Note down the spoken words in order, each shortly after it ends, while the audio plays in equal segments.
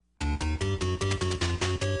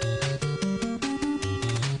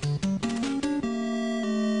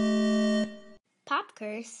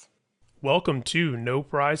fuckers. Welcome to No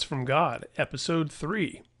Prize from God, Episode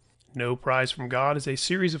 3. No Prize from God is a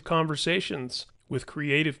series of conversations with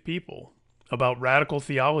creative people about radical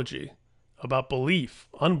theology, about belief,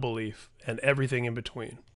 unbelief, and everything in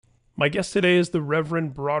between. My guest today is the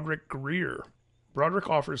Reverend Broderick Greer. Broderick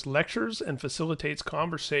offers lectures and facilitates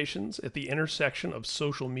conversations at the intersection of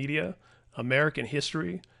social media, American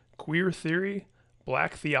history, queer theory,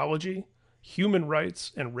 black theology, human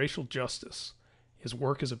rights, and racial justice. His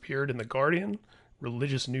work has appeared in The Guardian,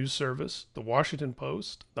 Religious News Service, The Washington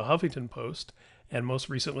Post, The Huffington Post, and most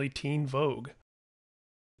recently Teen Vogue.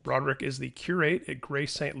 Broderick is the curate at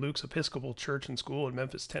Grace St. Luke's Episcopal Church and School in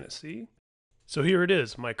Memphis, Tennessee. So here it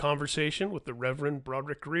is, my conversation with the Reverend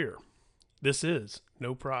Broderick Greer. This is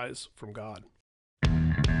No Prize from God.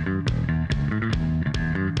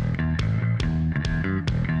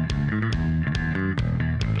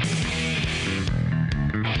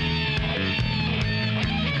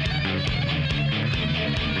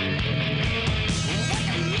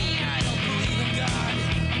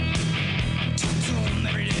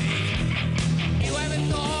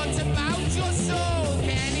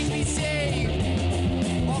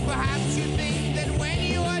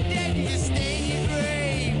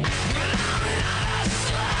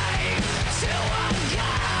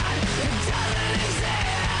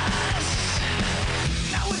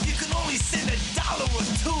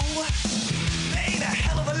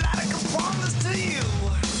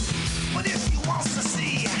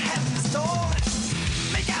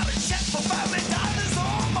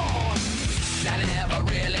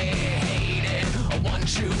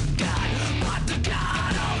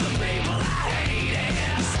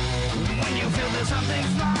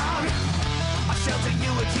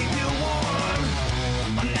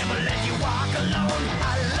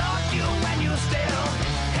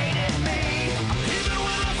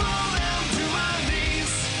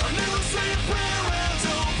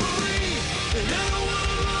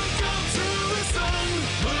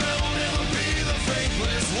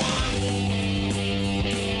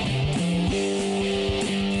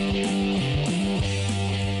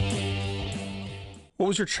 What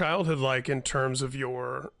was your childhood like in terms of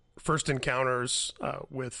your first encounters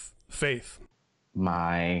with faith?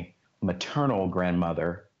 My maternal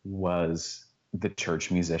grandmother was the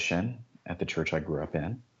church musician at the church I grew up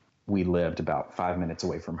in. We lived about 5 minutes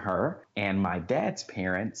away from her. And my dad's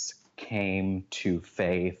parents came to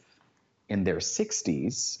faith in their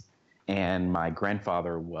 60s. And my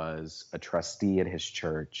grandfather was a trustee at his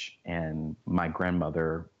church. And my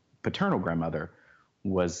grandmother, paternal grandmother,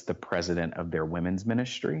 was the president of their women's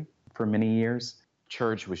ministry for many years.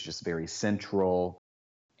 Church was just very central.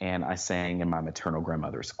 And I sang in my maternal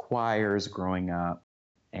grandmother's choirs growing up.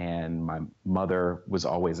 And my mother was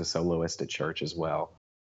always a soloist at church as well.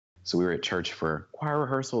 So we were at church for choir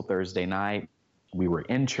rehearsal Thursday night. We were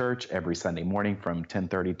in church every Sunday morning from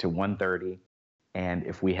 10:30 to 1:30. And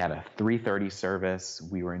if we had a 3:30 service,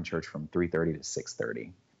 we were in church from 3:30 to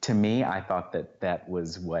 6:30. To me, I thought that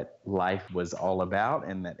was what life was all about,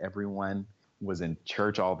 and that everyone was in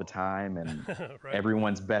church all the time, and right.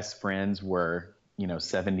 Everyone's best friends were,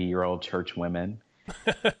 70-year-old church women.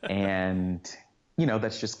 And,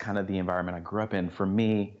 that's just kind of the environment I grew up in. For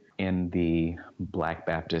me, in the Black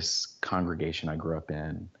Baptist congregation I grew up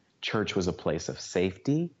in, church was a place of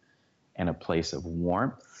safety and a place of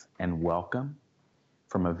warmth and welcome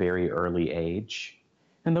from a very early age.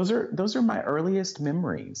 And those are my earliest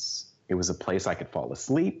memories. It was a place I could fall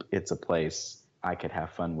asleep. It's a place I could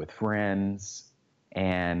have fun with friends.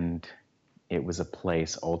 And it was a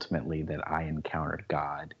place ultimately that I encountered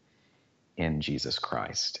God in Jesus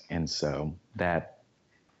Christ. And so that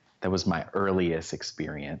was my earliest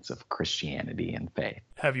experience of Christianity and faith.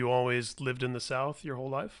 Have you always lived in the South your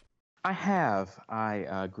whole life? I have.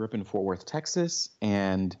 I grew up in Fort Worth, Texas,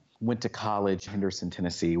 and went to college in Henderson,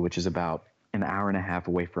 Tennessee, which is about an hour and a half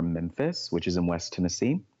away from Memphis, which is in West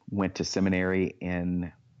Tennessee. Went to seminary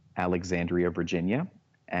in Alexandria, Virginia,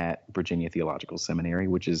 at Virginia Theological Seminary,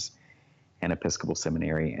 which is an Episcopal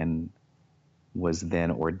seminary, and was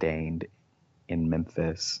then ordained in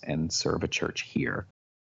Memphis and serve a church here,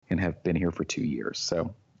 and have been here for 2 years.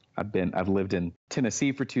 So I've lived in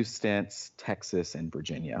Tennessee for 2 stints, Texas and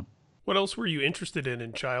Virginia. What else were you interested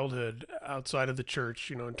in childhood outside of the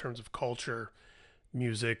church, in terms of culture?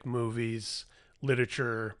 Music, movies,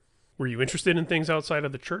 literature. Were you interested in things outside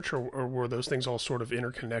of the church, or were those things all sort of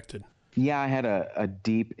interconnected? Yeah, I had a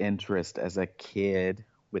deep interest as a kid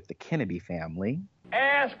with the Kennedy family.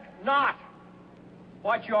 Ask not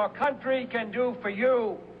what your country can do for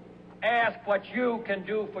you. Ask what you can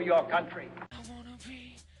do for your country. I wanna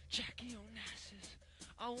be Jackie Onassis.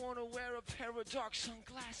 I wanna wear a pair of dark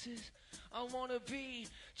sunglasses. I wanna be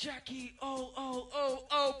Jackie.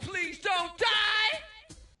 Oh, please don't die!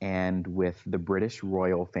 And with the British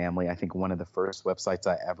royal family, I think one of the first websites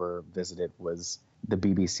I ever visited was the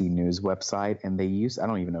BBC News website. And they used, I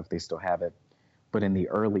don't even know if they still have it, but in the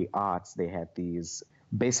early aughts, they had these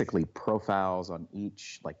basically profiles on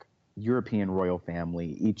each like European royal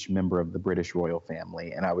family, each member of the British royal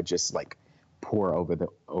family. And I would just like pore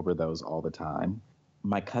over those all the time.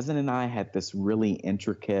 My cousin and I had this really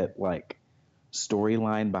intricate like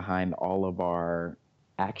storyline behind all of our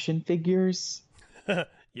action figures.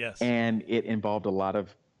 Yes. And it involved a lot of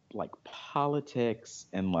like politics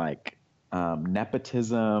and like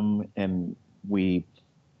nepotism. And we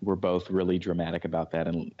were both really dramatic about that.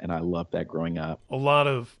 And I loved that growing up. A lot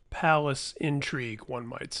of palace intrigue, one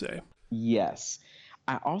might say. Yes.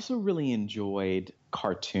 I also really enjoyed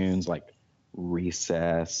cartoons like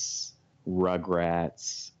Recess,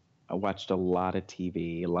 Rugrats. I watched a lot of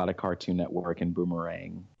TV, a lot of Cartoon Network and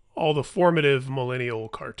Boomerang. All the formative millennial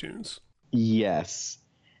cartoons. Yes.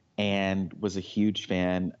 And was a huge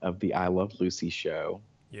fan of the I Love Lucy show.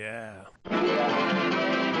 Yeah.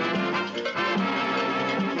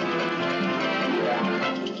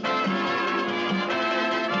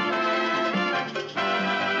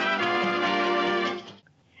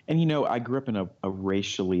 And, you know, I grew up in a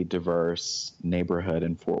racially diverse neighborhood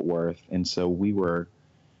in Fort Worth. And so we were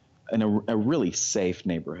in a really safe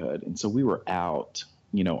neighborhood. And so we were out,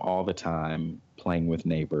 you know, all the time playing with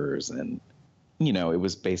neighbors. And, you know, it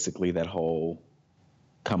was basically that whole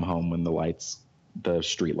come home when the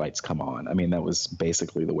street lights come on. I mean, that was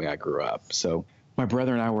basically the way I grew up. So my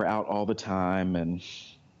brother and I were out all the time, and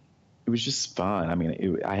it was just fun. I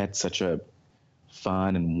mean, I had such a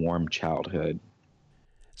fun and warm childhood.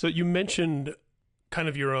 So you mentioned kind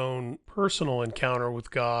of your own personal encounter with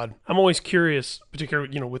God. I'm always curious,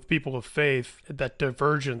 particularly, you know, with people of faith, that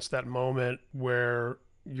divergence, that moment where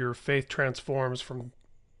your faith transforms from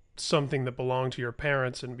something that belonged to your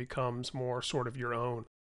parents and becomes more sort of your own.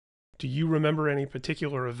 Do you remember any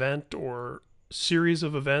particular event or series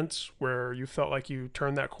of events where you felt like you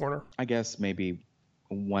turned that corner? I guess maybe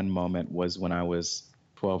one moment was when I was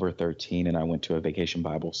 12 or 13 and I went to a vacation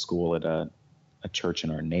Bible school at a church in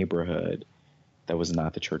our neighborhood that was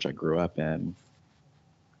not the church I grew up in.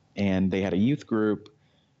 And they had a youth group,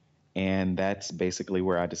 and that's basically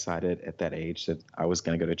where I decided at that age that I was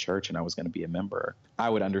going to go to church and I was going to be a member. I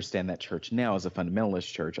would understand that church now as a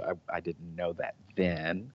fundamentalist church. I didn't know that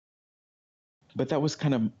then. But that was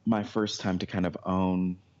kind of my first time to kind of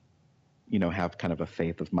own, you know, have kind of a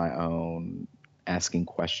faith of my own, asking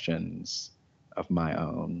questions of my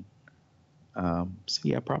own. So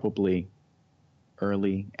yeah, probably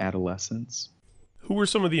early adolescence. Who were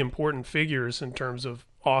some of the important figures in terms of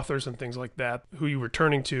authors and things like that who you were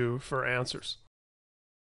turning to for answers?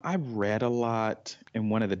 I read a lot,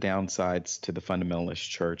 and one of the downsides to the fundamentalist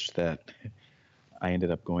church that I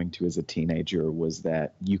ended up going to as a teenager was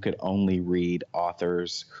that you could only read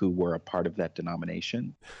authors who were a part of that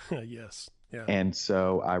denomination. Yes. Yeah. And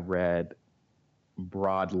so I read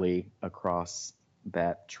broadly across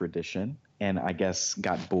that tradition, and I guess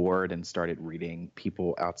got bored and started reading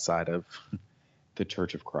people outside of the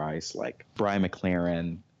Church of Christ, like Brian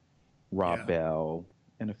McLaren, Rob Bell,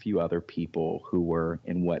 and a few other people who were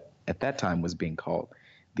in what at that time was being called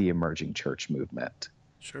the emerging church movement.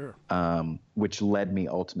 Sure. Which led me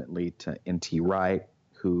ultimately to N.T. Wright,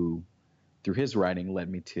 who through his writing led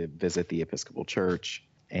me to visit the Episcopal Church.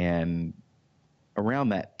 And around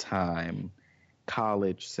that time,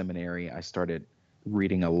 college, seminary, I started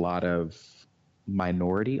reading a lot of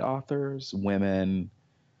minority authors, women,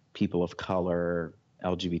 people of color,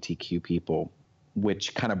 LGBTQ people,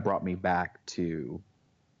 which kind of brought me back to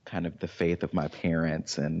kind of the faith of my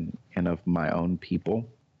parents and of my own people.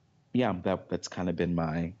 Yeah, that's kind of been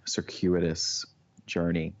my circuitous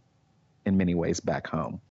journey in many ways back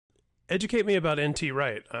home. Educate me about N.T.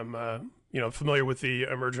 Wright. I'm, familiar with the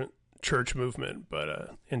emergent church movement,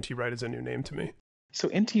 but N.T. Wright is a new name to me. So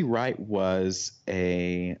N.T. Wright was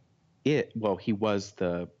he was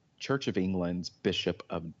the Church of England's Bishop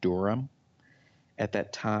of Durham at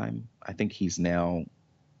that time. I think he's now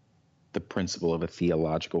the principal of a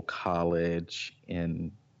theological college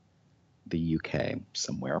in the UK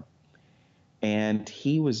somewhere. And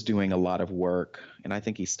he was doing a lot of work, and I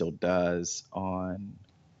think he still does, on,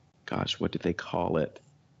 what did they call it?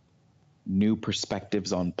 New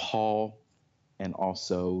perspectives on Paul and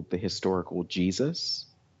also the historical Jesus.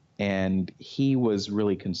 And he was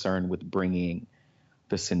really concerned with bringing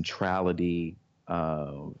the centrality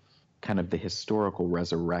of kind of the historical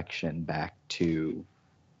resurrection back to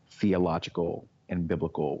theological and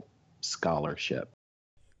biblical scholarship.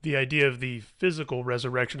 The idea of the physical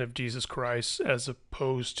resurrection of Jesus Christ as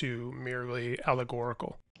opposed to merely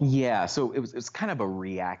allegorical. Yeah, so it was kind of a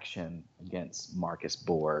reaction against Marcus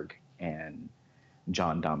Borg and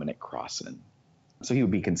John Dominic Crossan. So he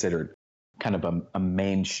would be considered kind of a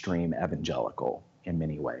mainstream evangelical in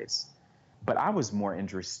many ways. But I was more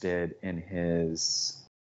interested in his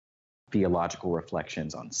theological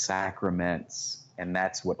reflections on sacraments, and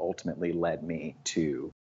that's what ultimately led me to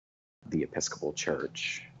the Episcopal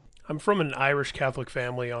Church. I'm from an Irish Catholic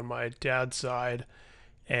family on my dad's side,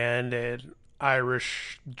 and an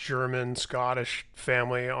Irish, German, Scottish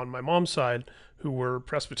family on my mom's side who were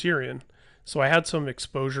Presbyterian. So I had some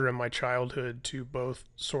exposure in my childhood to both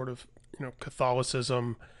sort of,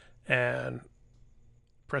 Catholicism and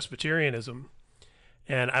Presbyterianism.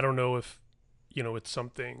 And I don't know if, it's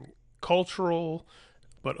something cultural,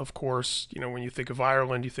 but of course, when you think of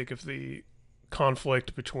Ireland, you think of the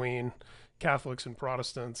conflict between Catholics and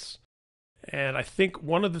Protestants. And I think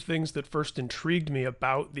one of the things that first intrigued me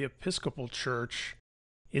about the Episcopal Church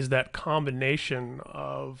is that combination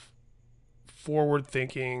of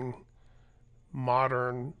forward-thinking,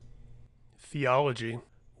 modern theology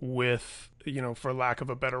with, for lack of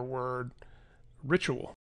a better word,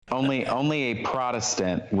 ritual. Only a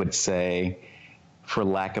Protestant would say, for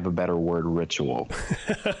lack of a better word, ritual.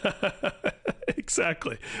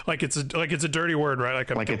 Exactly. Like it's a dirty word, right?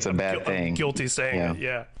 Like it's a bad thing. I'm guilty saying it.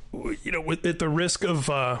 Yeah. At the risk of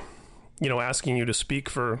asking you to speak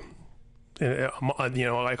for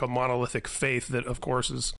like a monolithic faith that of course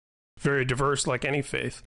is very diverse like any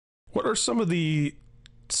faith. What are some of the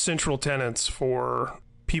central tenets for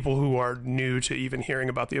people who are new to even hearing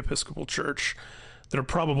about the Episcopal Church that are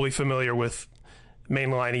probably familiar with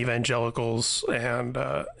mainline evangelicals and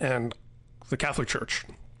the Catholic Church?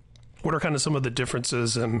 What are kind of some of the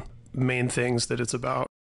differences and main things that it's about?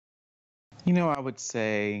 I would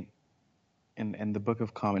say, and the Book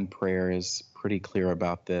of Common Prayer is pretty clear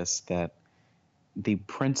about this, that the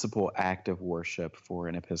principal act of worship for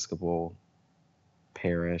an Episcopal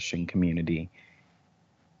parish and community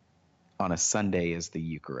on a Sunday is the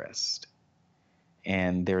Eucharist.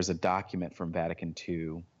 And there's a document from Vatican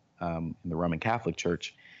II in the Roman Catholic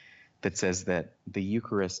Church that says that the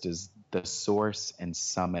Eucharist is the source and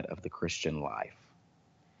summit of the Christian life.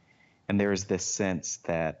 And there is this sense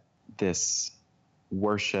that this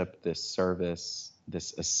worship, this service,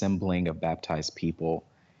 this assembling of baptized people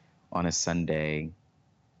on a Sunday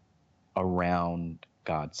around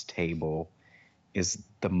God's table is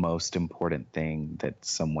the most important thing that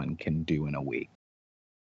someone can do in a week.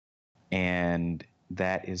 And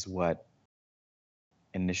that is what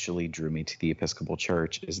initially drew me to the Episcopal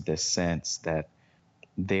Church, is this sense that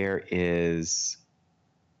there is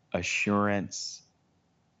assurance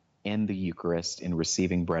in the Eucharist, in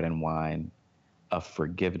receiving bread and wine, of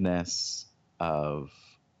forgiveness, of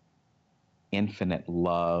infinite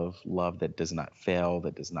love that does not fail,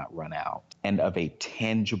 that does not run out, and of a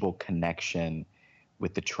tangible connection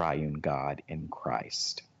with the triune God in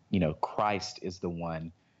Christ. Christ is the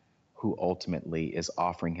one who ultimately is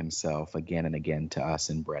offering himself again and again to us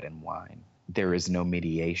in bread and wine. There is no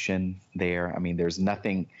mediation there. I mean, there's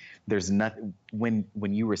nothing, when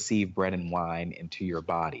you receive bread and wine into your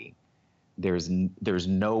body, there's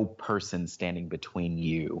no person standing between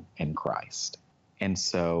you and Christ. And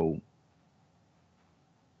so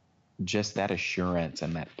just that assurance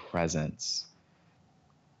and that presence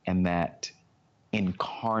and that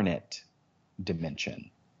incarnate dimension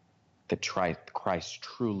that Christ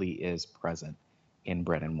truly is present in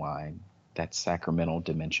bread and wine, that sacramental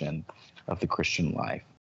dimension of the Christian life,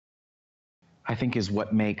 I think is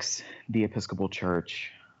what makes the Episcopal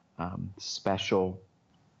Church special.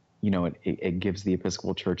 It gives the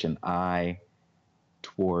Episcopal Church an eye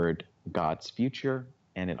toward God's future,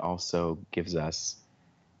 and it also gives us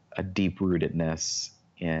a deep rootedness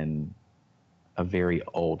in a very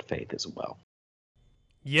old faith as well.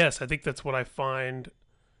 Yes, I think that's what I find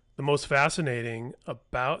the most fascinating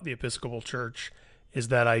about the Episcopal Church, is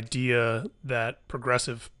that idea that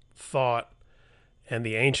progressive thought and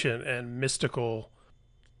the ancient and mystical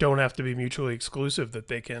don't have to be mutually exclusive, that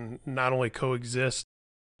they can not only coexist,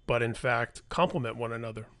 but in fact complement one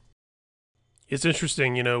another. It's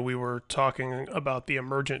interesting, we were talking about the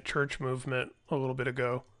emergent church movement a little bit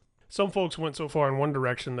ago. Some folks went so far in one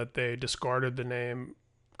direction that they discarded the name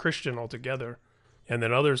Christian altogether, and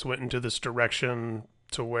then others went into this direction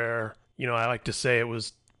to where, I like to say it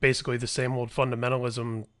was basically the same old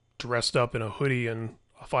fundamentalism dressed up in a hoodie and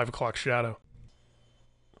a 5 o'clock shadow.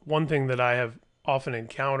 One thing that I have often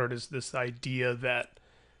encountered is this idea that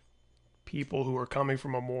people who are coming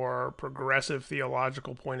from a more progressive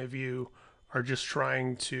theological point of view are just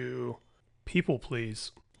trying to people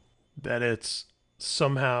please, that it's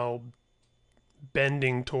somehow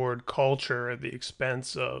bending toward culture at the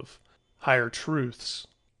expense of higher truths.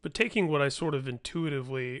 But taking what I sort of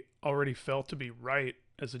intuitively already felt to be right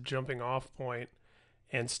as a jumping off point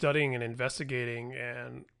and studying and investigating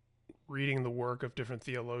and reading the work of different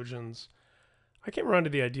theologians, I came around to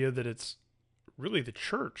the idea that it's really the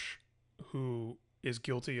church who is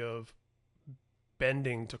guilty of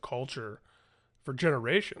bending to culture for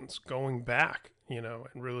generations, going back, and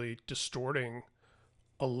really distorting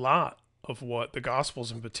a lot of what the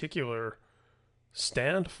Gospels in particular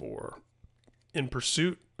stand for in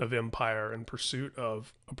pursuit of empire, in pursuit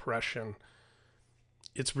of oppression.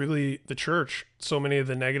 It's really the church. So many of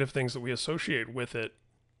the negative things that we associate with it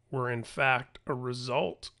were in fact a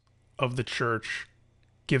result of the church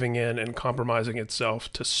giving in and compromising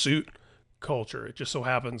itself to suit culture. It just so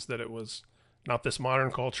happens that it was not this modern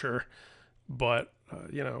culture, but,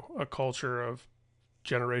 a culture of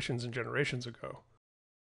generations and generations ago.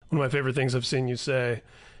 One of my favorite things I've seen you say,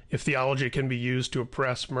 if theology can be used to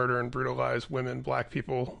oppress, murder, and brutalize women, black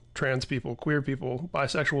people, trans people, queer people,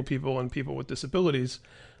 bisexual people, and people with disabilities,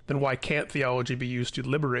 then why can't theology be used to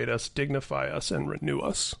liberate us, dignify us, and renew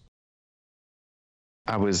us?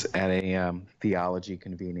 I was at a theology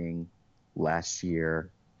convening last year,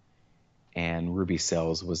 and Ruby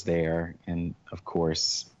Sells was there. And of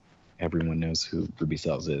course, everyone knows who Ruby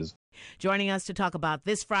Sells is. Joining us to talk about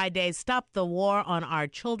this Friday's Stop the War on Our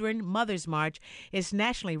Children Mother's March is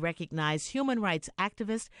nationally recognized human rights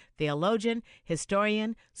activist, theologian,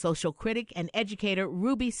 historian, social critic, and educator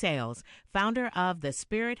Ruby Sales, founder of the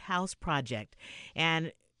Spirit House Project.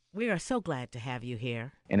 And we are so glad to have you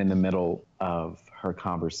here. And in the middle of her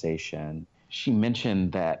conversation, she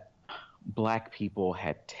mentioned that Black people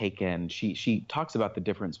had taken, she talks about the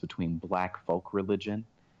difference between Black folk religion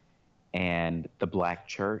and the Black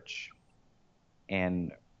church.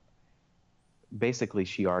 And basically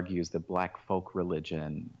she argues that Black folk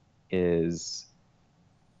religion is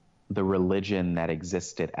the religion that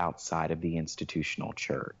existed outside of the institutional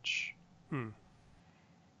church.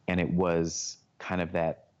 And it was kind of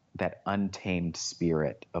that untamed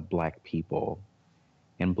spirit of Black people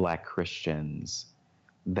and Black Christians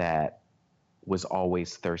that was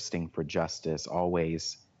always thirsting for justice,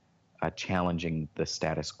 always challenging the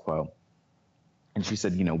status quo. And she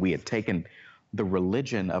said, we had taken the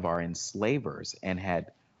religion of our enslavers and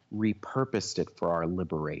had repurposed it for our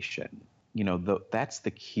liberation. That's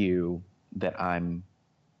the cue that I'm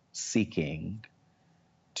seeking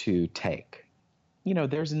to take.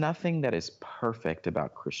 There's nothing that is perfect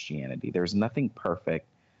about Christianity. There's nothing perfect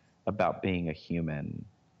about being a human.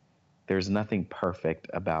 There's nothing perfect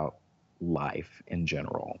about life in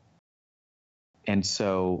general. And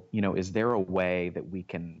so, is there a way that we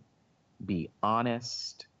can be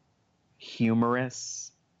honest,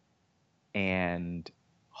 humorous, and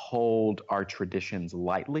hold our traditions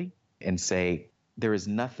lightly and say there is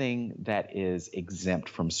nothing that is exempt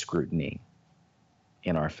from scrutiny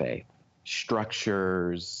in our faith?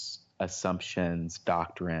 Structures, assumptions,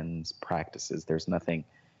 doctrines, practices, there's nothing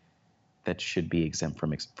that should be exempt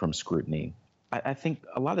from scrutiny. I think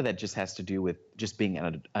a lot of that just has to do with just being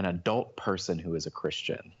an adult person who is a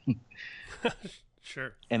Christian.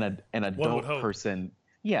 Sure. An adult person,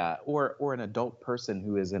 yeah, or an adult person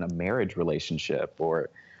who is in a marriage relationship or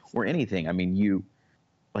anything. I mean, you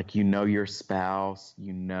know your spouse,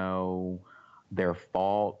 you know their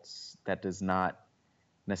faults. That does not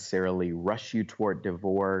necessarily rush you toward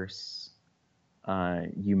divorce.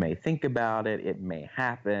 You may think about it, it may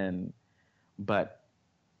happen, but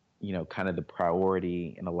kind of the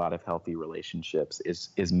priority in a lot of healthy relationships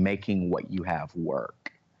is making what you have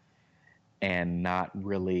work and not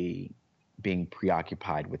really being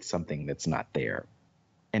preoccupied with something that's not there.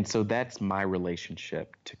 And so that's my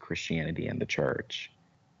relationship to Christianity and the church.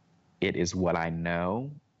 It is what I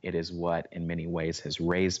know. It is what in many ways has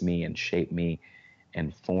raised me and shaped me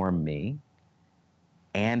and formed me.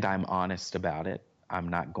 And I'm honest about it. I'm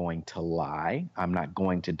not going to lie. I'm not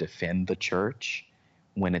going to defend the church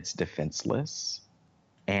when it's defenseless.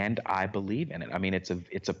 And I believe in it. I mean, it's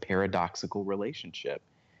a paradoxical relationship,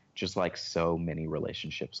 just like so many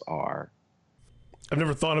relationships are. I've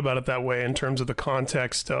never thought about it that way in terms of the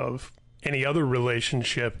context of any other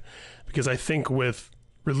relationship, because I think with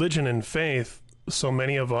religion and faith, so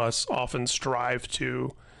many of us often strive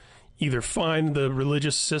to either find the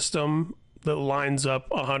religious system that lines up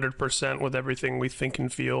 100% with everything we think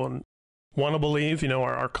and feel and want to believe,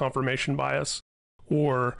 our confirmation bias,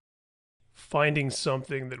 or finding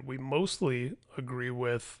something that we mostly agree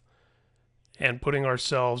with and putting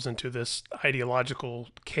ourselves into this ideological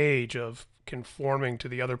cage of conforming to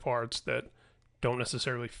the other parts that don't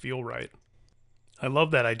necessarily feel right. I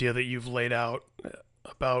love that idea that you've laid out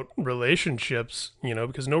about relationships,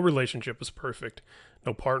 because no relationship is perfect.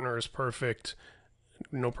 No partner is perfect.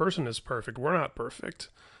 No person is perfect. We're not perfect.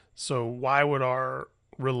 So why would our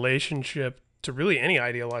relationship to really any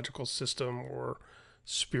ideological system or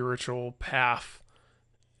spiritual path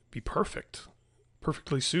be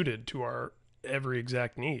perfectly suited to our every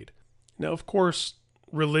exact need? Now, of course,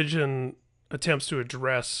 religion attempts to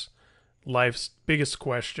address life's biggest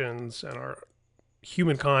questions and our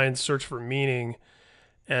humankind's search for meaning.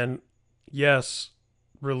 And yes,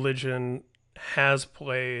 religion has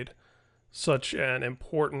played such an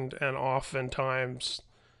important and oftentimes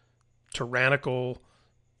tyrannical,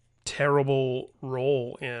 terrible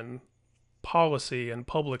role in policy and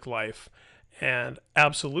public life. And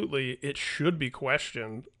absolutely, it should be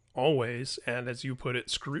questioned always, and as you put it,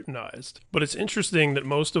 scrutinized. But it's interesting that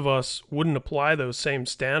most of us wouldn't apply those same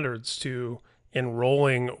standards to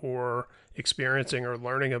enrolling or experiencing or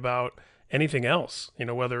learning about anything else,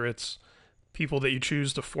 whether it's people that you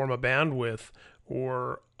choose to form a band with,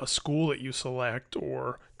 or a school that you select,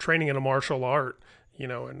 or training in a martial art,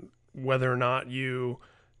 and whether or not you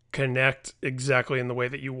connect exactly in the way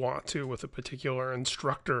that you want to with a particular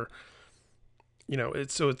instructor.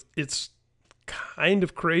 It's kind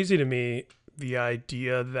of crazy to me, the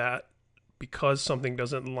idea that because something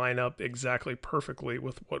doesn't line up exactly perfectly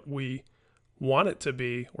with what we want it to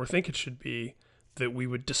be or think it should be, that we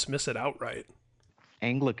would dismiss it outright.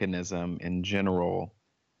 Anglicanism in general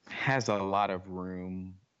has a lot of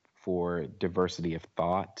room for diversity of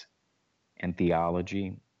thought and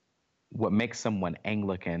theology. What makes someone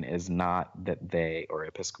Anglican is not that they, or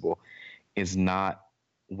Episcopal, is not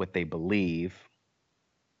what they believe.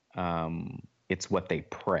 It's what they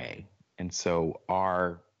pray. And so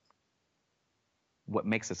what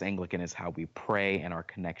makes us Anglican is how we pray and our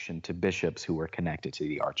connection to bishops who are connected to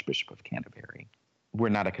the Archbishop of Canterbury. We're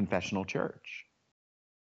not a confessional church.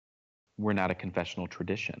 We're not a confessional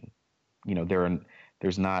tradition.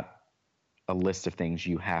 There's not a list of things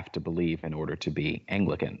you have to believe in order to be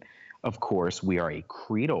Anglican. Of course, we are a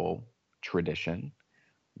creedal tradition.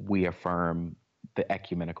 We affirm the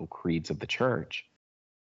ecumenical creeds of the church.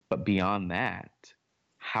 But beyond that,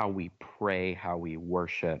 how we pray, how we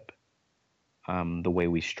worship, the way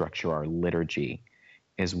we structure our liturgy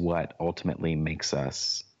is what ultimately makes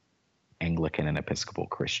us Anglican and Episcopal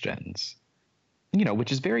Christians,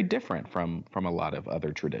 which is very different from a lot of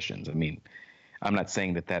other traditions. I mean, I'm not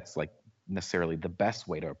saying that that's like necessarily the best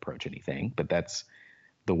way to approach anything, but that's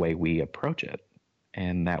the way we approach it.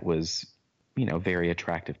 And that was, very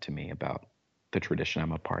attractive to me about the tradition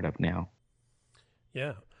I'm a part of now.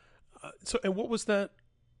 Yeah. And what was that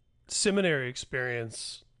seminary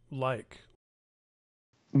experience like?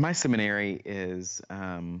 My seminary is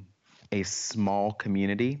a small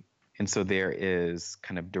community. And so there is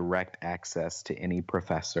kind of direct access to any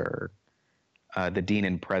professor. The dean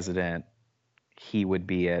and president, he would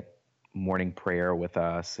be at morning prayer with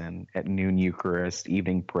us and at noon Eucharist,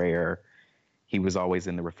 evening prayer. He was always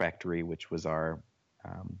in the refectory, which was our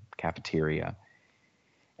cafeteria.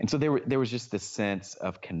 And so there was just this sense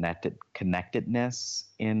of connectedness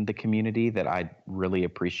in the community that I really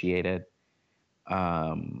appreciated.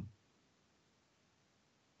 I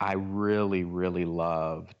really, really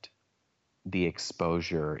loved the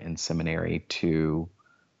exposure in seminary to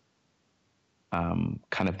kind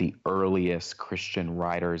of the earliest Christian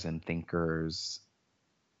writers and thinkers,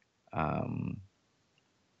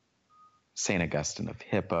 St. Augustine of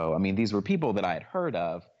Hippo. I mean, these were people that I had heard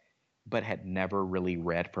of, but had never really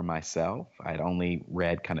read for myself. I'd only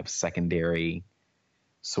read kind of secondary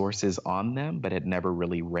sources on them, but had never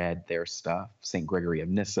really read their stuff. St. Gregory of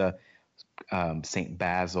Nyssa, St.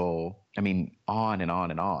 Basil, I mean, on and on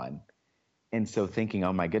and on. And so thinking,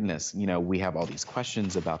 oh my goodness, we have all these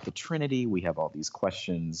questions about the Trinity. We have all these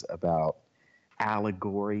questions about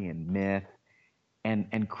allegory and myth.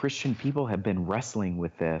 And Christian people have been wrestling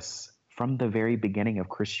with this from the very beginning of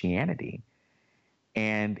Christianity.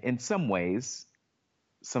 And in some ways,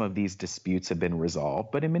 some of these disputes have been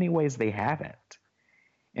resolved, but in many ways they haven't.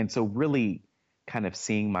 And so really kind of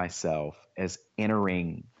seeing myself as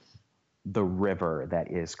entering the river that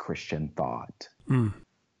is Christian thought.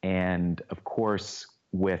 And of course,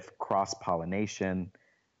 with cross-pollination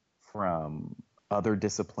from other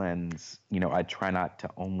disciplines, I try not to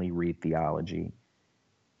only read theology.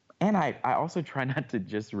 And I also try not to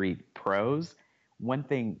just read prose. One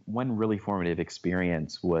really formative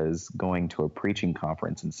experience was going to a preaching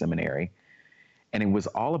conference in seminary. and it was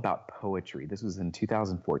all about poetry. This was in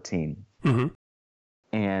 2014. Mm-hmm.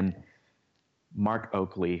 And Mark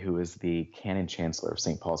Oakley, who is the Canon Chancellor of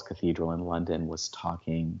St. Paul's Cathedral in London, was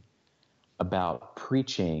talking about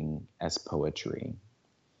preaching as poetry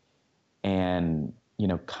and,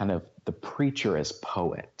 kind of the preacher as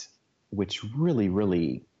poet, which really,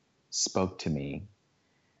 really spoke to me.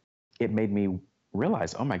 It made me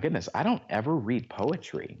realize, oh my goodness, I don't ever read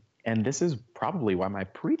poetry. And this is probably why my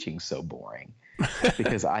preaching's so boring,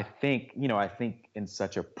 because I think in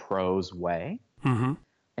such a prose way. Mm-hmm.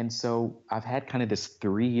 And so I've had kind of this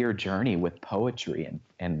 3-year journey with poetry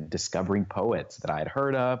and discovering poets that I had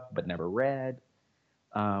heard of but never read.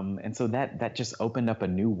 And so that just opened up a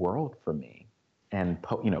new world for me. And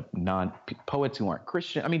poets who aren't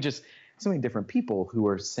Christian. I mean, just so many different people who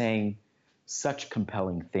are saying such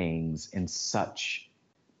compelling things in such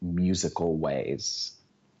musical ways.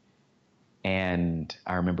 And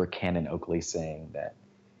I remember Canon Oakley saying that,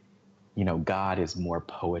 God is more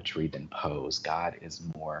poetry than prose. God is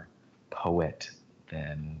more poet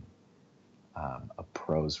than a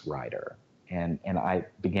prose writer. And I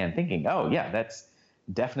began thinking, oh yeah, that's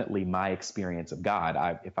definitely my experience of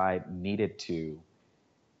God. If I needed to,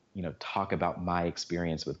 talk about my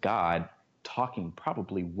experience with God, talking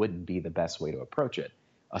probably wouldn't be the best way to approach it.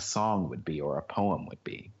 A song would be, or a poem would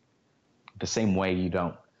be. The same way you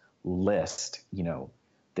don't list,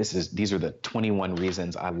 these are the 21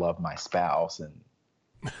 reasons I love my spouse, and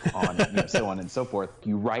on, so on and so forth.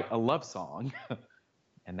 You write a love song.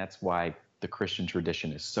 And that's why the Christian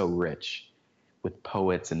tradition is so rich with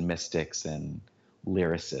poets and mystics and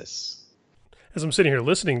lyricists. As I'm sitting here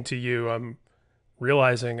listening to you, I'm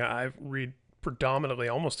realizing I read predominantly,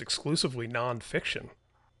 almost exclusively nonfiction.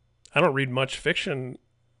 I don't read much fiction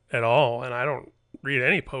at all, and I don't read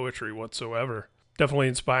any poetry whatsoever. Definitely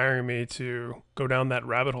inspiring me to go down that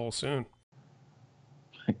rabbit hole soon.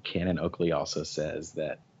 Canon Oakley also says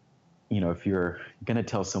that, if you're going to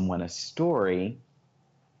tell someone a story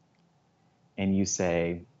and you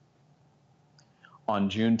say,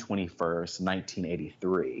 on June 21st,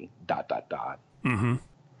 1983, ... Mm-hmm.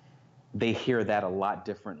 They hear that a lot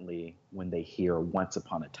differently when they hear once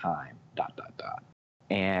upon a time, ...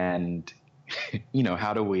 And,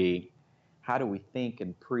 how do we think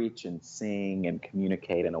and preach and sing and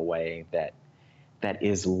communicate in a way that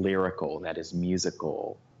is lyrical, that is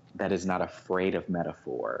musical, that is not afraid of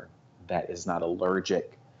metaphor, that is not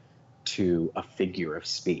allergic to a figure of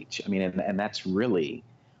speech? I mean, and that's really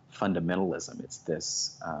fundamentalism. It's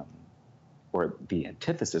this, or the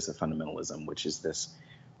antithesis of fundamentalism, which is this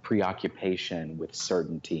preoccupation with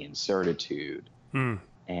certainty and certitude,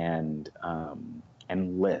 and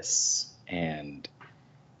lists, and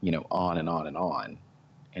on and on and on.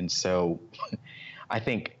 And so, I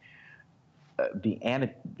think the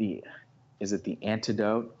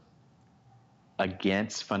antidote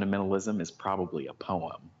against fundamentalism is probably a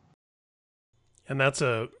poem. And that's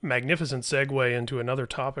a magnificent segue into another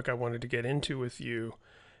topic I wanted to get into with you,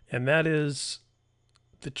 and that is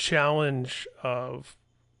the challenge of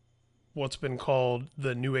what's been called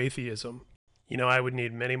the new atheism. I would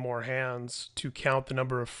need many more hands to count the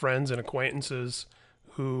number of friends and acquaintances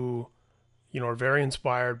who, are very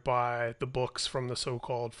inspired by the books from the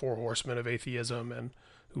so-called Four Horsemen of Atheism, and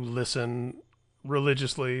who listen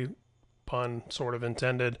religiously, pun sort of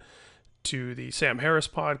intended, to the Sam Harris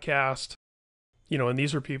podcast. And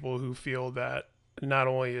these are people who feel that not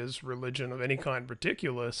only is religion of any kind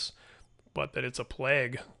ridiculous, but that it's a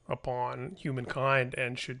plague upon humankind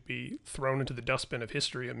and should be thrown into the dustbin of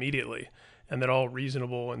history immediately, and that all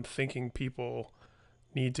reasonable and thinking people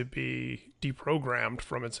need to be deprogrammed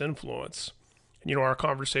from its influence. And, our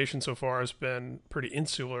conversation so far has been pretty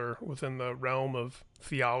insular within the realm of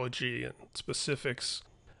theology and specifics,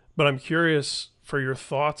 but I'm curious for your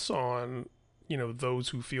thoughts on, those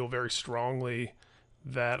who feel very strongly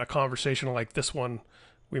that a conversation like this one,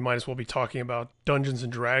 we might as well be talking about Dungeons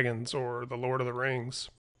and Dragons or The Lord of the Rings.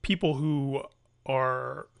 People who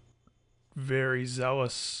are very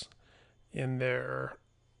zealous in their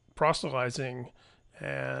proselytizing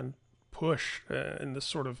and push in this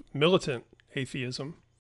sort of militant atheism.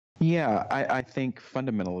 Yeah, I think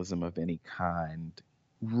fundamentalism of any kind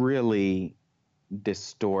really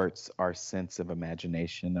distorts our sense of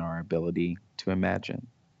imagination, our ability to imagine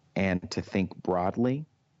and to think broadly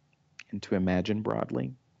and to imagine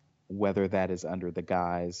broadly, whether that is under the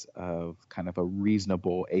guise of kind of a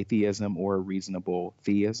reasonable atheism or a reasonable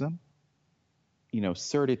theism.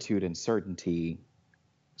 Certitude and certainty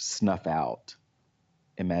snuff out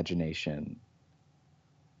imagination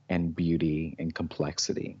and beauty and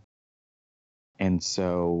complexity. And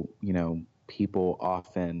so, people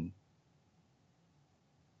often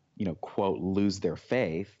quote, lose their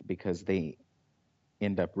faith because they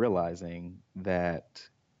end up realizing that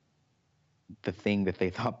the thing that they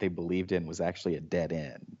thought they believed in was actually a dead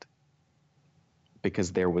end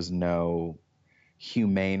because there was no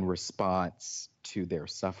humane response to their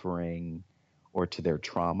suffering or to their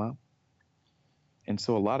trauma. And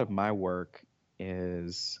so a lot of my work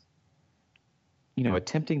is,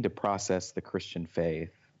 attempting to process the Christian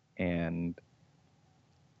faith and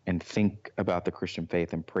think about the Christian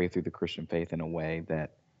faith and pray through the Christian faith in a way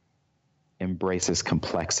that embraces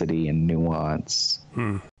complexity and nuance.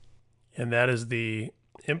 And that is the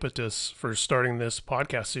impetus for starting this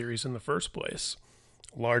podcast series in the first place.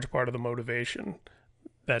 A large part of the motivation,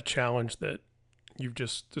 that challenge that you've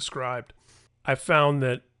just described. I found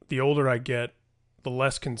that the older I get, the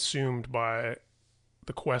less consumed by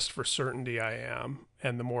the quest for certainty I am,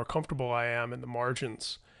 and the more comfortable I am in the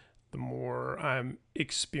margins, the more I'm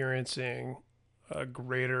experiencing a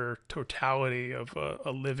greater totality of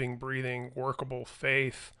a living, breathing, workable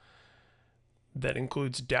faith that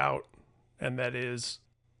includes doubt, and that is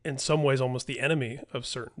in some ways almost the enemy of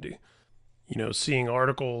certainty. Seeing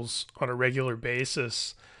articles on a regular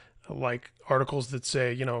basis, like articles that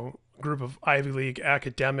say, a group of Ivy League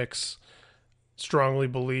academics strongly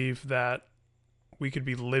believe that we could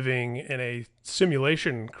be living in a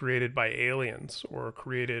simulation created by aliens or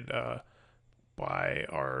created by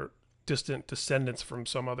our distant descendants from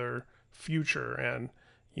some other future, and,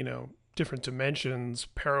 different dimensions,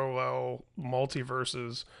 parallel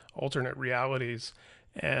multiverses, alternate realities.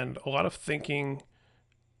 And a lot of thinking,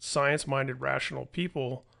 science-minded, rational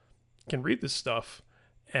people can read this stuff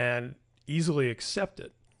and easily accept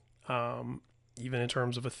it, even in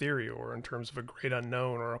terms of a theory or in terms of a great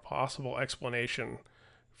unknown or a possible explanation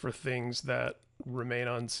for things that remain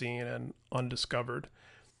unseen and undiscovered.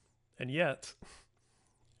 And yet,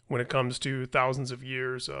 when it comes to thousands of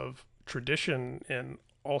years of tradition in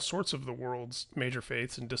all sorts of the world's major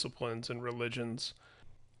faiths and disciplines and religions,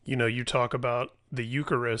 you talk about the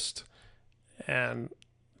Eucharist, and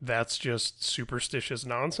that's just superstitious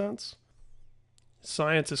nonsense.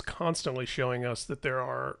 Science is constantly showing us that there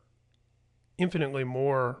are infinitely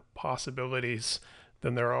more possibilities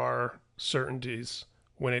than there are certainties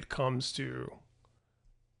when it comes to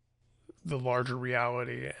the larger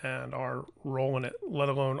reality and our role in it, let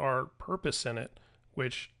alone our purpose in it,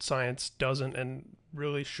 which science doesn't and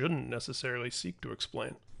really shouldn't necessarily seek to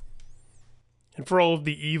explain. And for all of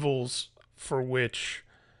the evils for which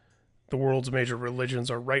the world's major religions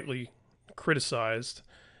are rightly criticized,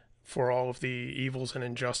 for all of the evils and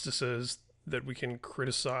injustices that we can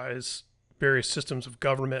criticize various systems of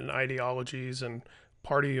government and ideologies and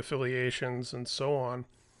party affiliations and so on,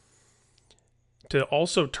 to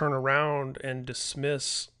also turn around and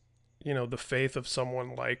dismiss, the faith of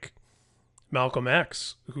someone like Malcolm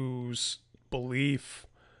X, whose belief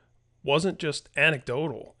wasn't just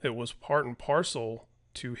anecdotal, it was part and parcel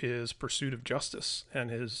to his pursuit of justice and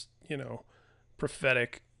his,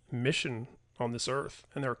 prophetic mission on this earth.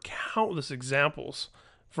 And there are countless examples,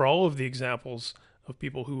 for all of the examples of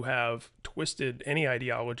people who have twisted any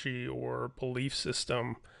ideology or belief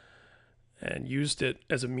system and used it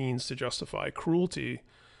as a means to justify cruelty.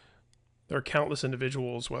 There are countless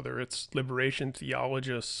individuals, whether it's liberation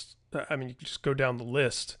theologists, you can just go down the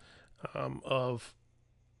list of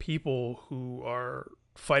people who are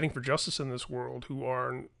fighting for justice in this world, who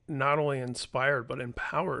are not only inspired but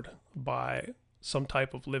empowered by some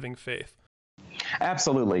type of living faith.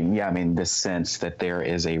 Absolutely. Yeah, this sense that there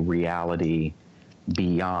is a reality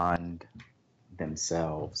beyond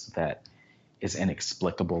themselves that is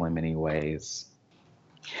inexplicable in many ways.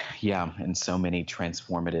 Yeah, and so many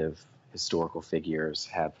transformative historical figures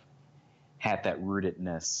have had that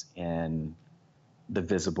rootedness in the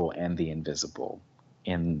visible and the invisible,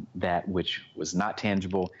 in that which was not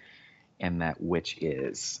tangible and that which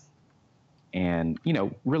is. And,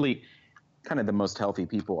 really kind of the most healthy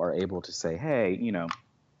people are able to say, hey,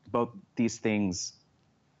 both these things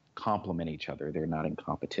complement each other. They're not in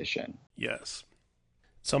competition. Yes.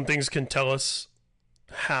 Some things can tell us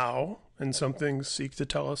how, and some things seek to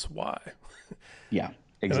tell us why. Yeah,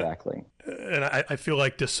 exactly. And I feel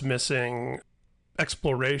like dismissing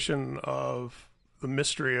exploration of the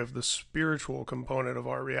mystery of the spiritual component of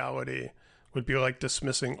our reality would be like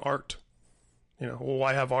dismissing art.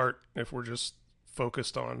 Why have art if we're just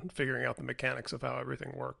focused on figuring out the mechanics of how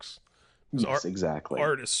everything works? Yes, exactly.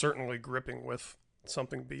 Art is certainly gripping with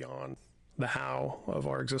something beyond the how of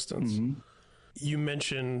our existence. Mm-hmm. You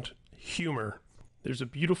mentioned humor. There's a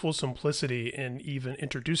beautiful simplicity in even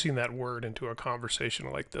introducing that word into a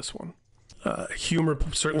conversation like this one. Humor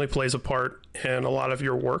certainly plays a part in a lot of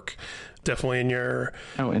your work, definitely in your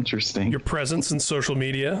interesting. Your presence in social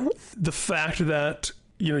media. The fact that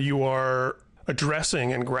you are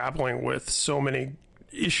addressing and grappling with so many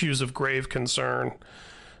issues of grave concern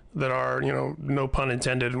that are, no pun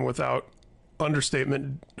intended and without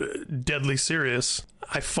understatement, deadly serious.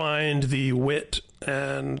 I find the wit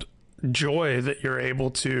and joy that you're able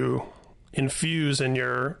to infuse in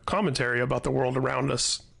your commentary about the world around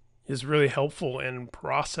us is really helpful in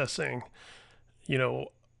processing,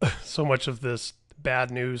 so much of this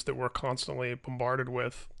bad news that we're constantly bombarded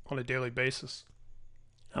with on a daily basis.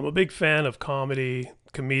 I'm a big fan of comedy,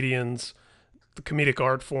 comedians, the comedic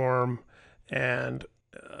art form, and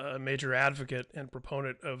a major advocate and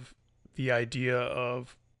proponent of the idea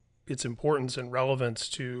of its importance and relevance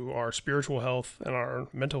to our spiritual health and our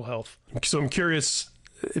mental health. So I'm curious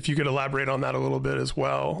if you could elaborate on that a little bit as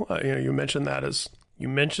well. You mentioned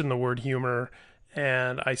the word humor,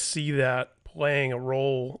 and I see that playing a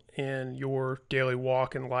role in your daily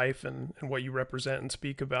walk in life and what you represent and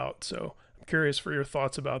speak about. So I'm curious for your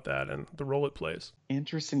thoughts about that and the role it plays.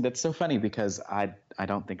 Interesting. That's so funny because I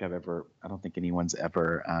don't think anyone's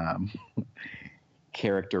ever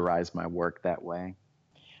characterized my work that way.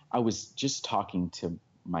 I was just talking to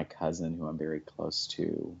my cousin, who I'm very close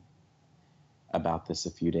to, about this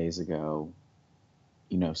a few days ago.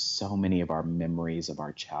 So many of our memories of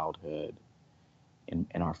our childhood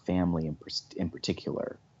and our family in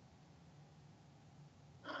particular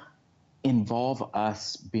involve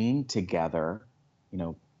us being together,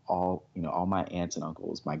 all my aunts and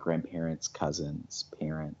uncles, my grandparents, cousins,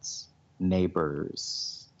 parents,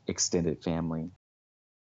 neighbors, extended family,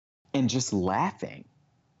 and just laughing.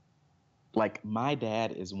 Like, my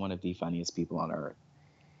dad is one of the funniest people on earth.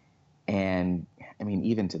 And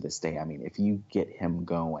even to this day, if you get him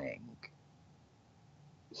going,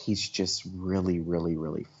 he's just really, really,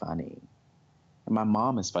 really funny. And my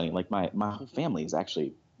mom is funny. Like, my whole family is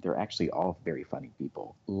they're actually all very funny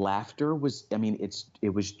people. Laughter was,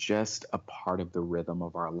 it was just a part of the rhythm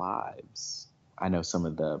of our lives. I know some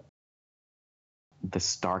of the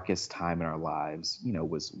starkest time in our lives,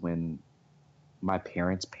 was when my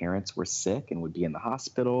parents were sick and would be in the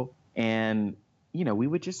hospital. And, we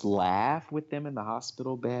would just laugh with them in the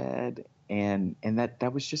hospital bed. And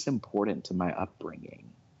that was just important to my upbringing,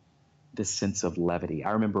 this sense of levity.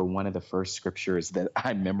 I remember one of the first scriptures that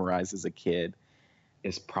I memorized as a kid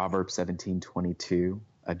is Proverbs 17:22.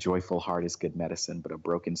 A joyful heart is good medicine, but a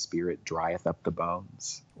broken spirit drieth up the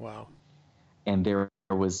bones. Wow. And there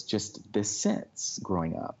was just this sense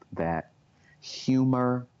growing up that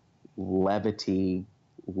humor, levity,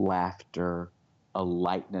 laughter, a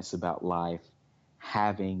lightness about life,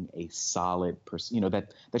 having a solid person,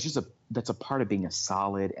 that's a part of being a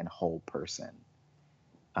solid and whole person,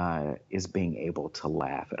 is being able to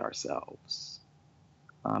laugh at ourselves.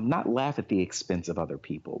 Not laugh at the expense of other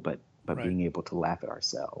people, but right. Being able to laugh at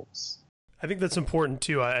ourselves. I think that's important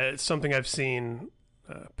too. It's something I've seen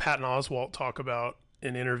Patton Oswalt talk about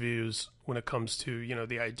in interviews when it comes to,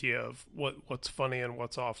 the idea of what's funny and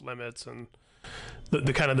what's off limits and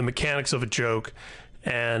the kind of the mechanics of a joke.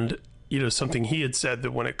 And, something he had said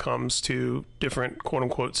that when it comes to different quote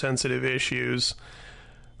unquote sensitive issues,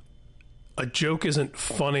 a joke isn't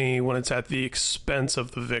funny when it's at the expense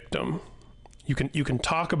of the victim. You can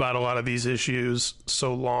talk about a lot of these issues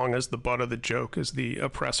so long as the butt of the joke is the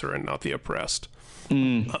oppressor and not the oppressed.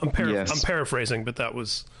 I'm paraphrasing, but that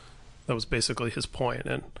was basically his point,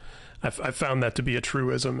 and I found that to be a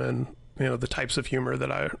truism in the types of humor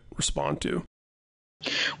that I respond to.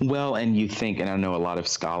 Well, and I know a lot of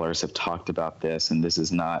scholars have talked about this, and this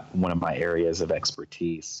is not one of my areas of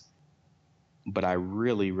expertise, but I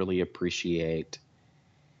really, really appreciate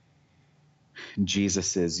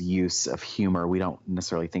Jesus's use of humor. We don't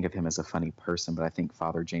necessarily think of him as a funny person, but I think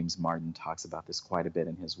Father James Martin talks about this quite a bit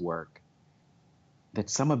in his work, that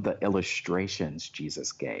some of the illustrations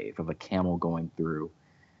Jesus gave of a camel going through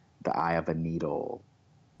the eye of a needle,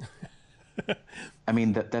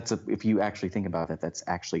 if you actually think about it, that's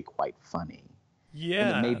actually quite funny.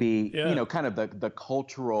 Yeah. And it may be, kind of the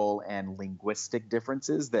cultural and linguistic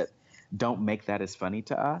differences that don't make that as funny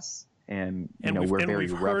to us. And we're very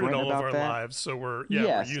we've reverent heard it all about of our that. lives, so we're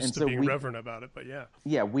Yes, used to being reverent about it. But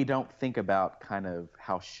we don't think about kind of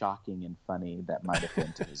how shocking and funny that might have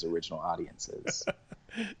been to his original audiences.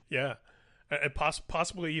 Yeah, and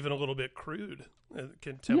possibly even a little bit crude,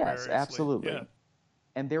 contemporaneously. Yes, absolutely. Yeah.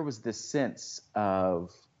 And there was this sense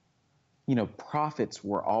of, prophets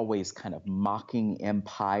were always kind of mocking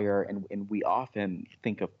empire, and we often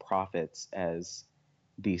think of prophets as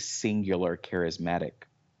these singular charismatic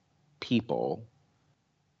people.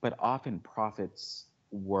 but often prophets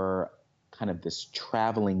were kind of this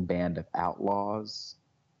traveling band of outlaws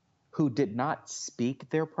who did not speak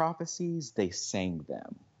their prophecies, they sang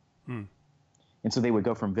them. And so they would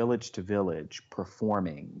go from village to village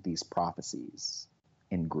performing these prophecies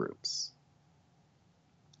in groups.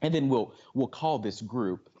 And then we'll call this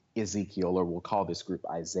group Ezekiel, or we'll call this group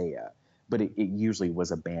Isaiah, but it usually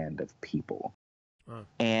was a band of people.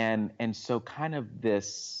 And so kind of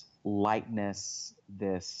this lightness,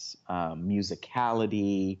 this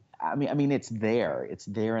musicality, I mean, it's there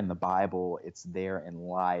in the Bible, it's there in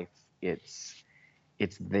life, it's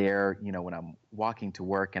there, when I'm walking to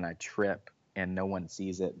work and I trip and no one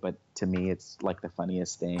sees it, but to me, it's like the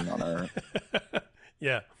funniest thing on earth.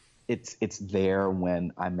 Yeah. It's there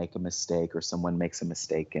when I make a mistake or someone makes a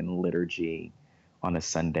mistake in liturgy on a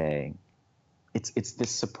Sunday. It's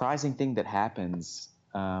this surprising thing that happens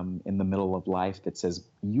in the middle of life that says,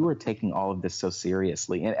 you are taking all of this so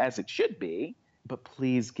seriously, and as it should be, but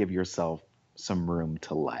please give yourself some room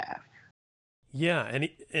to laugh. Yeah,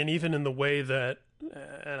 and even in the way that,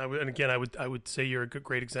 I would say you're a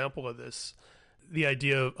great example of this, the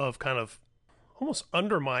idea of kind of almost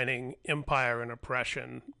undermining empire and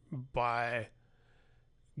oppression by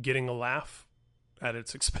getting a laugh at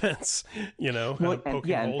its expense,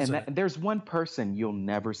 poking holes in it. There's one person you'll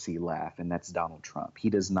never see laugh, and that's Donald Trump. He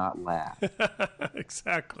does not laugh.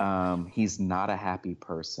 Exactly. He's not a happy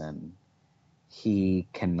person. He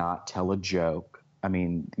cannot tell a joke. I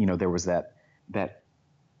mean, there was that it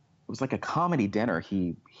was like a comedy dinner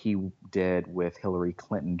he did with Hillary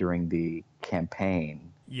Clinton during the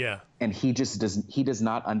campaign. Yeah. And he does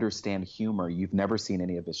not understand humor. You've never seen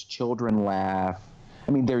any of his children laugh.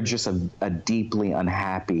 I mean, they're just a deeply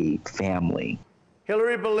unhappy family.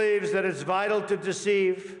 Hillary believes that it's vital to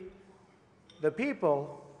deceive the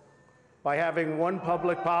people by having one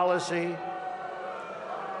public policy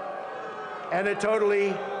and a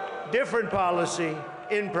totally different policy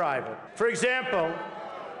in private. For example,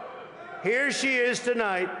 here she is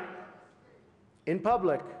tonight in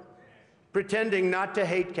public, pretending not to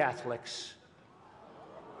hate Catholics.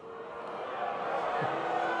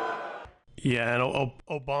 Yeah, and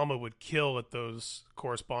Obama would kill at those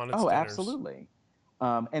correspondence dinners. Absolutely.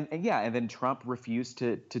 And then Trump refused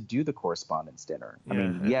to do the correspondence dinner. I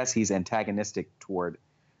mean, yes, he's antagonistic toward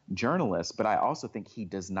journalists, but I also think he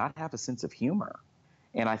does not have a sense of humor.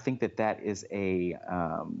 And I think that is a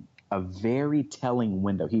very telling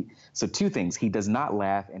window. So two things: he does not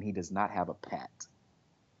laugh, and he does not have a pet.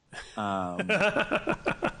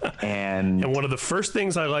 And one of the first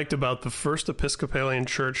things I liked about the first Episcopalian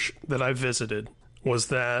church that I visited was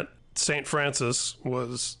that St. Francis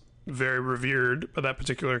was very revered by that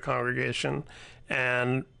particular congregation,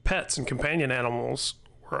 and pets and companion animals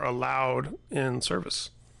were allowed in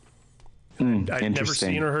service. I'd never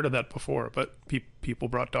seen or heard of that before, but people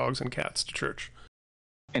brought dogs and cats to church.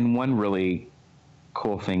 And one really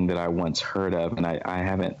cool thing that I once heard of, and I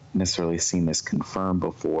haven't necessarily seen this confirmed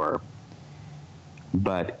before,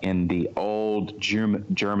 but in the old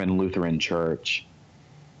German Lutheran church,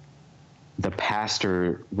 the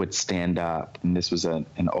pastor would stand up, and this was an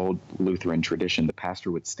old Lutheran tradition, the pastor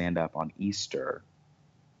would stand up on Easter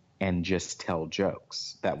and just tell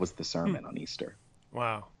jokes. That was the sermon on Easter.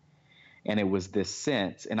 Wow. And it was this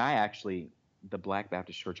sense, and the Black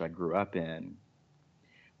Baptist church I grew up in,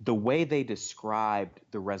 the way they described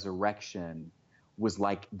the resurrection was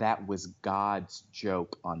like that was God's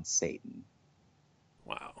joke on Satan.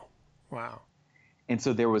 Wow. And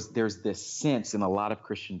so there's this sense in a lot of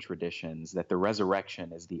Christian traditions that the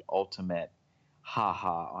resurrection is the ultimate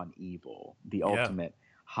ha-ha on evil, the ultimate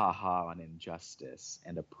ha-ha on injustice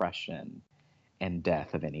and oppression and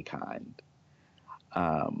death of any kind.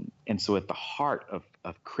 And so at the heart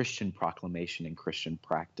of Christian proclamation and Christian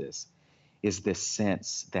practice is this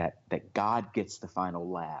sense that God gets the final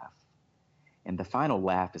laugh. And the final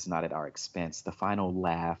laugh is not at our expense. The final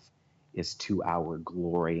laugh is to our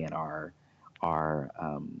glory and our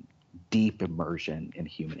deep immersion in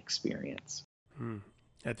human experience.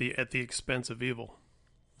 At the expense of evil.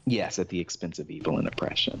 Yes, at the expense of evil and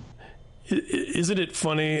oppression. Isn't it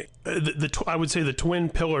funny? I would say the twin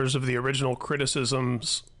pillars of the original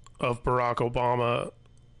criticisms of Barack Obama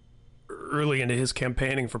early into his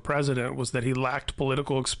campaigning for president was that he lacked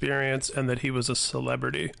political experience and that he was a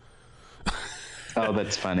celebrity. Oh,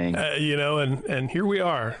 that's funny. And here we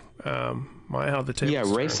are. How the tables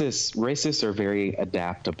turn. Racists are very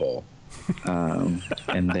adaptable, and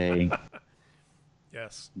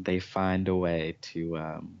they find a way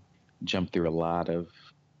to jump through a lot of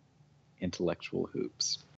intellectual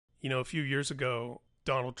hoops. A few years ago,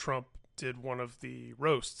 Donald Trump did one of the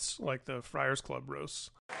roasts, like the Friars Club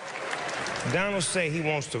roasts. Donald say he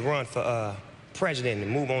wants to run for president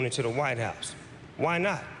and move on into the White House. Why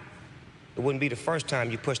not? It wouldn't be the first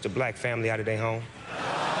time you pushed a black family out of their home.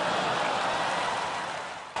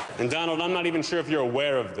 And Donald, I'm not even sure if you're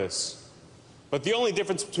aware of this, but the only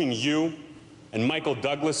difference between you and Michael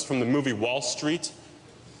Douglas from the movie Wall Street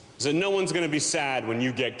is that no one's going to be sad when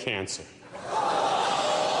you get cancer.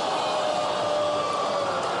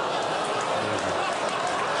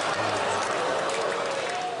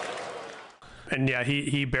 And yeah,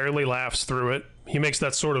 he barely laughs through it. He makes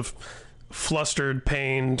that sort of flustered,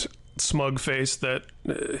 pained, smug face that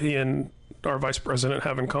he and our vice president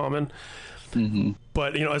have in common. Mm-hmm.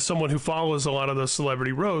 But, you know, as someone who follows a lot of the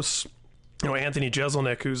celebrity roasts, you know, Anthony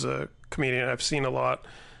Jeselnik, who's a comedian I've seen a lot,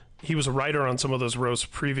 he was a writer on some of those roasts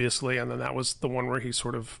previously, and then that was the one where he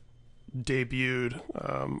sort of debuted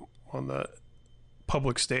on the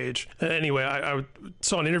public stage. Anyway, I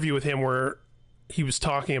saw an interview with him where he was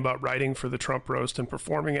talking about writing for the Trump roast and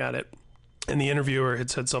performing at it. And the interviewer had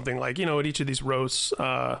said something like, you know, at each of these roasts,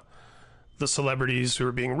 the celebrities who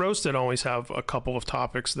are being roasted always have a couple of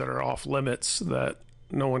topics that are off limits that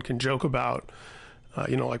no one can joke about.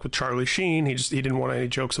 You know, like with Charlie Sheen, he didn't want any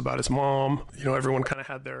jokes about his mom. You know, everyone kind of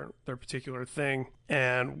had their particular thing.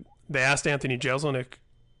 And they asked Anthony Jeselnik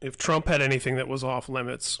if Trump had anything that was off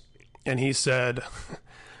limits. And he said,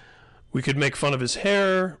 we could make fun of his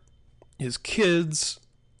hair, his kids,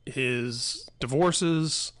 his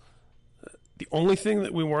divorces. The only thing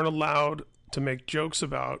that we weren't allowed to make jokes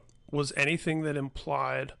about was anything that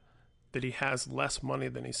implied that he has less money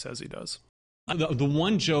than he says he does. The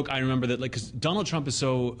one joke I remember that, like, because Donald Trump is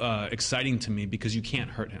so exciting to me because you can't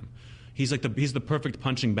hurt him. He's like he's the perfect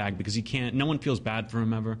punching bag because no one feels bad for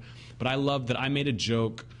him ever. But I love that I made a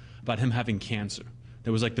joke about him having cancer.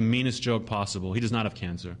 That was like the meanest joke possible. He does not have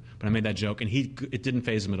cancer, but I made that joke, and it didn't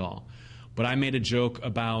faze him at all. But I made a joke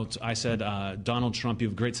about, I said, Donald Trump, you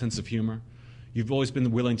have a great sense of humor. You've always been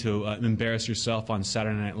willing to embarrass yourself on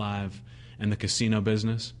Saturday Night Live and the casino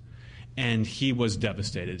business. And he was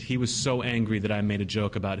devastated. He was so angry that I made a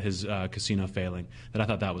joke about his casino failing that I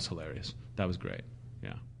thought that was hilarious. That was great.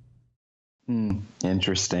 Yeah.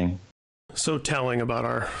 Interesting. So telling about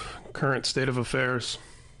our current state of affairs.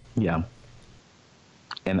 Yeah.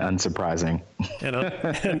 And unsurprising. And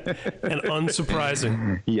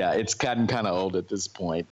unsurprising. Yeah, it's gotten kind of old at this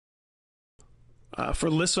point. For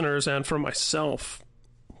listeners and for myself,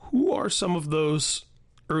 who are some of those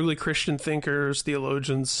early Christian thinkers,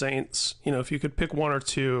 theologians, saints? You know, if you could pick one or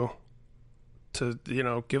two to, you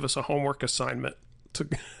know, give us a homework assignment to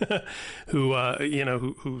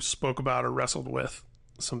who spoke about or wrestled with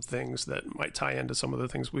some things that might tie into some of the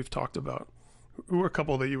things we've talked about. Who are a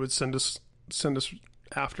couple that you would send us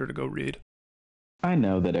after to go read? I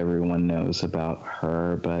know that everyone knows about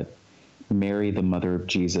her, but Mary, the mother of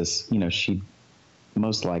Jesus, you know, she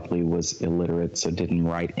most likely was illiterate, so didn't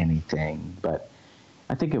write anything. But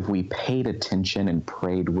I think if we paid attention and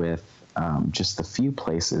prayed with just the few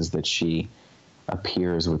places that she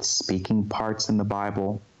appears with speaking parts in the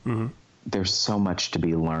Bible, mm-hmm. There's so much to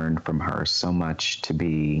be learned from her, so much to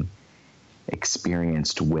be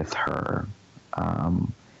experienced with her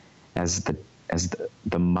as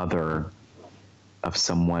the mother of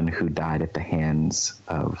someone who died at the hands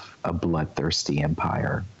of a bloodthirsty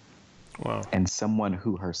empire. Wow. And someone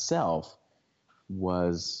who herself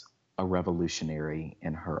was a revolutionary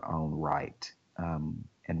in her own right. And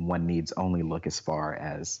one needs only look as far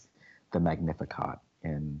as the Magnificat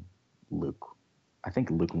in Luke. I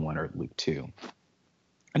think Luke 1 or Luke 2.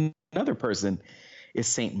 Another person is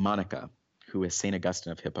Saint Monica, who is Saint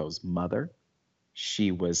Augustine of Hippo's mother.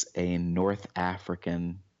 She was a North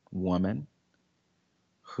African woman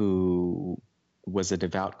who was a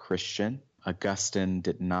devout Christian. Augustine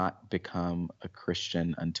did not become a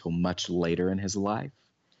Christian until much later in his life.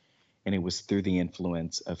 And it was through the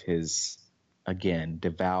influence of his, again,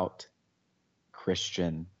 devout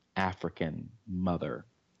Christian African mother.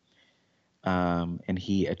 And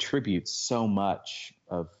he attributes so much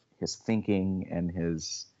of his thinking and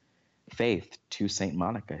his faith to Saint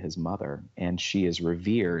Monica, his mother. And she is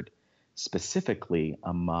revered specifically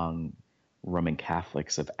among Roman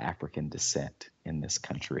Catholics of African descent in this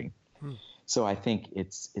country. So I think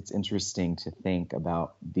it's interesting to think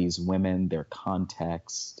about these women, their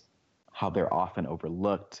context, how they're often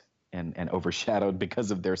overlooked and overshadowed because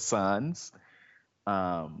of their sons,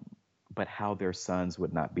 but how their sons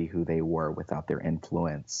would not be who they were without their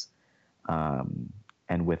influence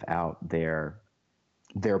and without their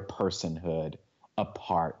personhood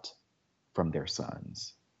apart from their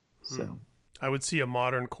sons. So I would see a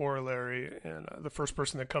modern corollary, and the first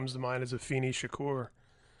person that comes to mind is Afeni Shakur.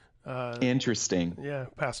 Interesting. Yeah,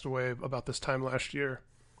 passed away about this time last year.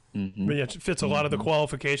 Mm-hmm. But yeah, it fits a lot of the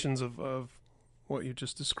qualifications of what you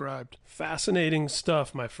just described. Fascinating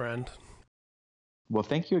stuff, my friend. Well,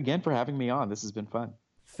 thank you again for having me on. This has been fun.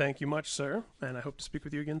 Thank you much, sir, and I hope to speak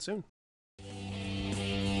with you again soon.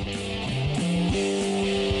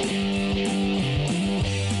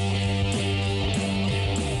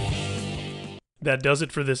 That does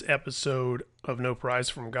it for this episode of No Prize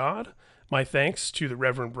from God. My thanks to the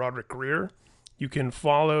Reverend Broderick Greer. You can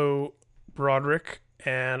follow Broderick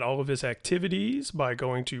and all of his activities by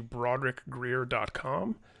going to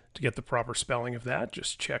broderickgreer.com. To get the proper spelling of that,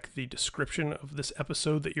 just check the description of this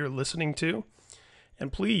episode that you're listening to.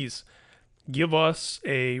 And please give us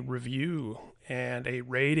a review and a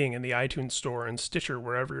rating in the iTunes Store and Stitcher,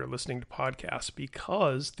 wherever you're listening to podcasts,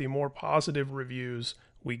 because the more positive reviews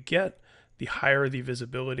we get, the higher the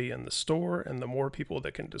visibility in the store and the more people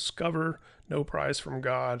that can discover No Prize from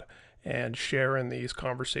God and share in these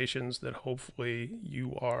conversations that hopefully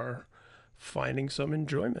you are finding some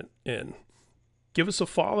enjoyment in. Give us a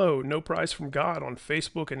follow, No Prize from God, on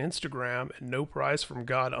Facebook and Instagram, and No Prize from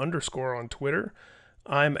God _ on Twitter.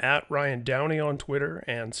 I'm at Ryan Downey on Twitter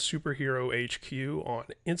and Superhero HQ on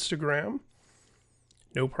Instagram.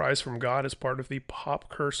 No Prize from God is part of the Pop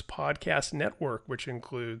Curse Podcast Network, which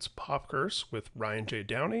includes Pop Curse with Ryan J.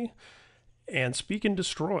 Downey and Speak and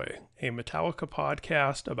Destroy, a Metallica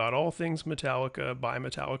podcast about all things Metallica by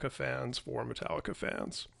Metallica fans for Metallica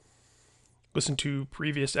fans. Listen to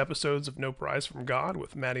previous episodes of No Prize from God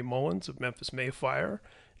with Maddie Mullins of Memphis Mayfire,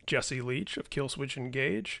 Jesse Leach of Killswitch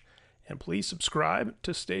Engage, and please subscribe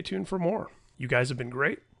to stay tuned for more. You guys have been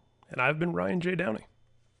great, and I've been Ryan J. Downey.